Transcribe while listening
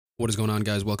What is going on,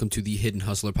 guys? Welcome to the Hidden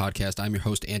Hustler Podcast. I'm your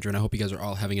host, Andrew, and I hope you guys are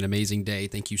all having an amazing day.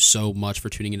 Thank you so much for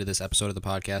tuning into this episode of the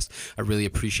podcast. I really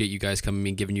appreciate you guys coming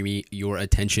and giving me your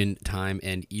attention, time,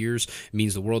 and ears. It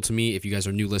means the world to me. If you guys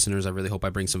are new listeners, I really hope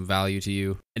I bring some value to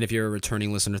you. And if you're a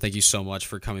returning listener, thank you so much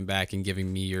for coming back and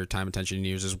giving me your time, attention, and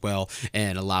ears as well,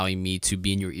 and allowing me to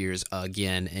be in your ears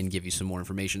again and give you some more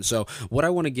information. So what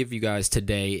I want to give you guys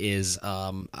today is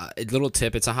a little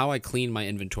tip. It's how I clean my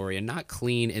inventory, and not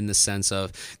clean in the sense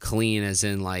of clean as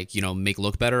in like, make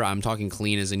look better. I'm talking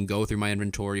clean as in go through my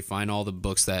inventory, find all the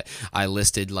books that I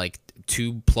listed like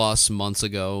 2+ months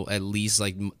ago, at least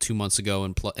like 2 months ago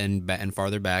and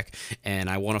farther back, and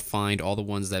I want to find all the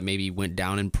ones that maybe went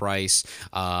down in price,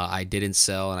 I didn't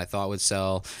sell and I thought would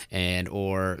sell, and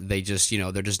or they just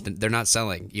they're not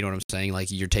selling. You know what I'm saying?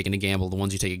 Like, you're taking a gamble, the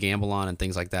ones you take a gamble on and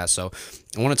things like that. So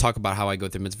I want to talk about how I go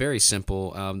through them. It's very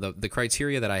simple. The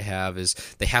criteria that I have is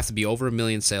they have to be over 1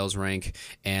 million sales rank,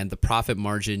 and the profit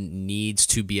margin needs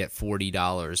to be at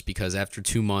 $40, because after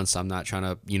 2 months, I'm not trying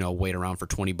to wait around for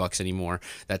 $20 anymore.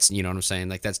 That's, what I'm saying?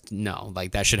 Like,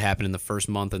 that should happen in the first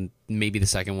month and maybe the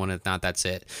second one. If not, that's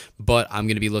it. But I'm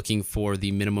going to be looking for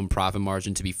the minimum profit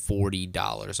margin to be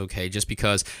 $40. Okay, just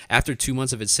because after 2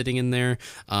 months of it sitting in there,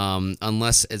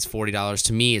 unless it's $40,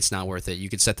 to me, it's not worth it. You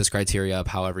could set this criteria up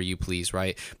however you please,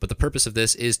 right? But the purpose of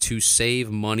this is to save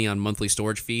money on monthly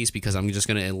storage fees, because I'm just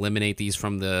going to eliminate these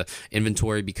from the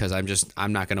inventory, because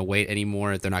I'm not going to wait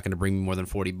anymore. They're not going to bring me more than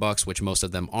 $40, which most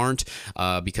of them aren't,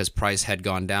 because price had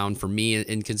gone down for me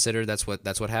and consider that's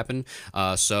what happened.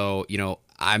 So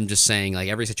I'm just saying, like,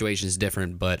 every situation is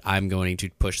different, but I'm going to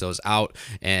push those out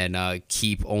and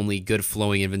keep only good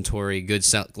flowing inventory,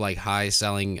 high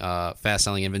selling, fast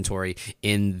selling inventory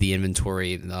in the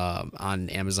inventory on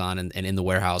Amazon and in the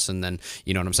warehouse. And then,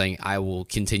 you know what I'm saying, I will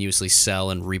continuously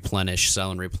sell and replenish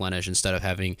instead of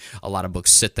having a lot of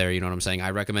books sit there. You know what I'm saying?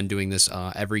 I recommend doing this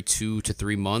every 2 to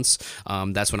 3 months.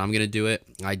 That's when I'm going to do it.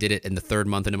 I did it in the 3rd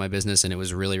month into my business, and it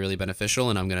was really, really beneficial.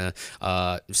 And I'm going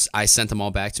to, I sent them all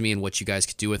back to me, and what you guys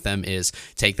do with them is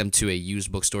take them to a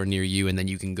used bookstore near you, and then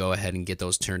you can go ahead and get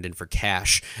those turned in for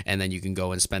cash, and then you can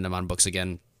go and spend them on books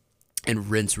again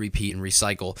and rinse, repeat, and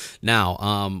recycle.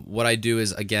 Now, what I do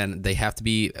is, again, they have to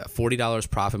be $40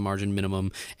 profit margin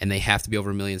minimum, and they have to be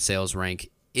over 1 million sales rank.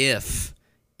 If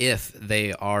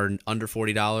they are under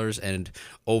 $40 and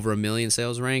over 1 million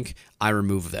sales rank, I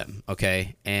remove them.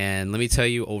 Okay, and let me tell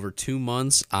you, over 2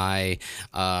 months, I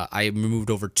removed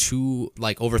over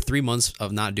 3 months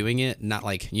of not doing it, not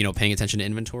paying attention to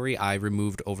inventory. I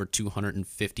removed over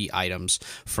 250 items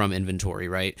from inventory.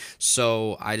 Right,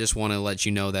 so I just want to let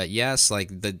you know that yes,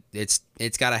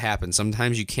 it's got to happen.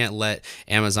 Sometimes you can't let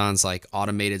Amazon's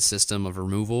automated system of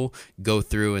removal go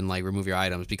through and remove your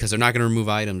items, because they're not going to remove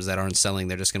items that aren't selling.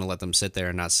 They're just going to let them sit there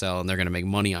and not sell, and they're going to make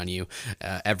money on you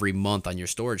every month on your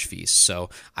storage fees. So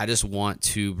I just want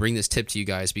to bring this tip to you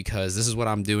guys, because this is what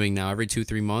I'm doing now every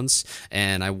 2-3 months,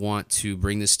 and I want to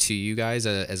bring this to you guys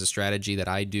as a strategy that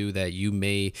I do that you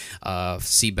may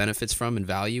see benefits from and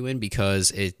value in,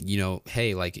 because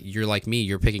hey, you're like me,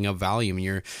 you're picking up volume,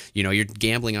 and you're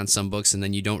gambling on some books, and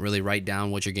then you don't really write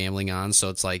down what you're gambling on. So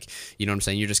it's what I'm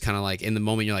saying, you're just kind of in the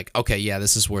moment, you're like, okay, yeah,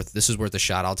 this is worth a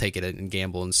shot. I'll take it and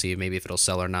gamble and see maybe if it'll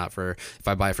sell or not. If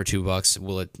I buy it for $2,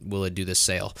 will it do this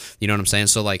sale? You know what I'm saying?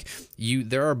 So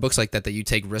there are books like that you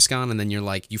take risk on, and then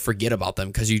you forget about them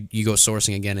because you go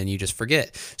sourcing again and you just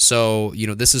forget. So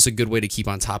this is a good way to keep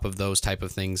on top of those type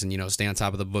of things, and stay on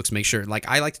top of the books. Make sure,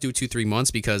 I like to do 2-3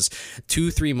 months, because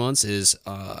 2-3 months is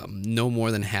no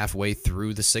more than halfway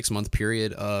through the 6-month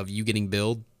period of you getting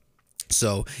billed.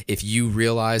 So if you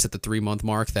realize at the 3-month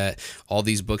mark that all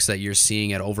these books that you're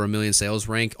seeing at over 1 million sales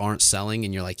rank aren't selling,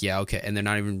 and you're like, yeah, okay, and they're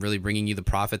not even really bringing you the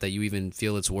profit that you even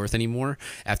feel it's worth anymore,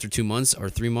 after 2 months or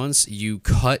 3 months, you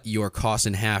cut your cost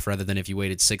in half, rather than if you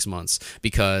waited 6 months,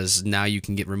 because now you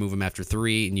can remove them after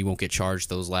 3, and you won't get charged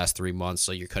those last 3 months.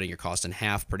 So you're cutting your cost in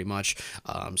half pretty much.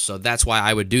 So that's why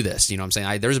I would do this. You know what I'm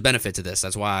saying? There's a benefit to this.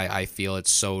 That's why I feel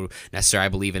it's so necessary. I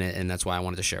believe in it, and that's why I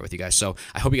wanted to share it with you guys. So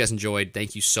I hope you guys enjoyed.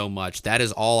 Thank you so much. That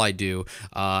is all I do,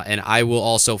 and I will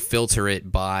also filter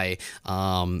it by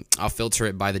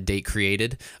the date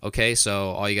created. Okay, so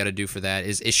all you got to do for that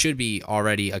is, it should be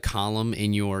already a column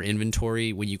in your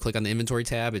inventory. When you click on the inventory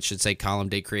tab, it should say column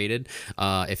date created.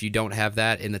 If you don't have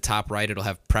that, in the top right, it'll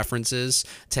have preferences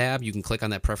tab. You can click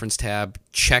on that preference tab,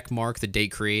 check mark the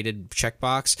date created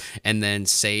checkbox, and then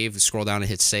save. Scroll down and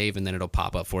hit save, and then it'll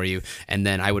pop up for you. And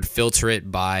then I would filter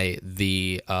it by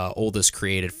the oldest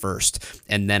created first,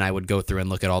 and then I would go through and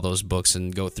look at all those books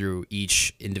and go through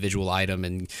each individual item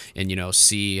and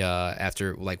see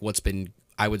after what's been.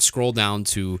 I would scroll down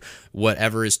to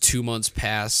whatever is 2 months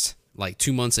past like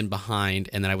 2 months in behind,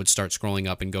 and then I would start scrolling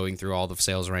up and going through all the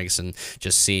sales ranks and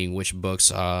just seeing which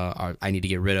books I need to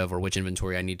get rid of or which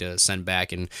inventory I need to send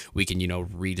back, and we can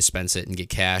redispense it and get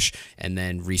cash and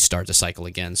then restart the cycle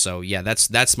again. So yeah,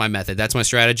 that's my method. That's my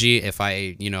strategy. If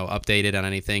I update it on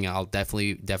anything, I'll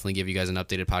definitely give you guys an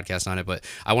updated podcast on it. But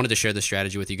I wanted to share the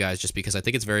strategy with you guys just because I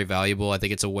think it's very valuable. I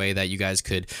think it's a way that you guys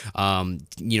could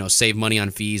save money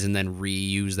on fees and then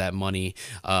reuse that money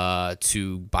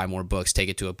to buy more books, take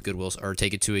it to a Goodwill or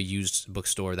take it to a used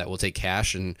bookstore that will take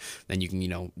cash, and then you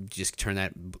can just turn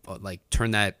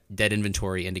that dead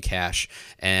inventory into cash,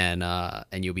 and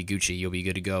you'll be Gucci. You'll be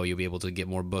good to go. You'll be able to get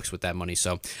more books with that money.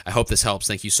 So I hope this helps.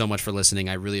 Thank you so much for listening.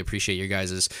 I really appreciate your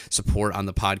guys' support on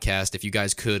the podcast. If you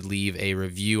guys could leave a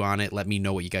review on it, let me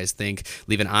know what you guys think.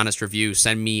 Leave an honest review.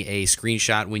 Send me a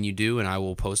screenshot when you do, and I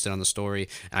will post it on the story.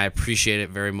 And I appreciate it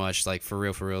very much. Like, for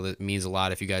real, that means a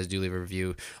lot if you guys do leave a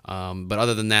review. But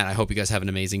other than that, I hope you guys have an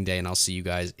amazing day, and I'll see you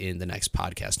guys in the next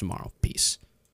podcast tomorrow. Peace.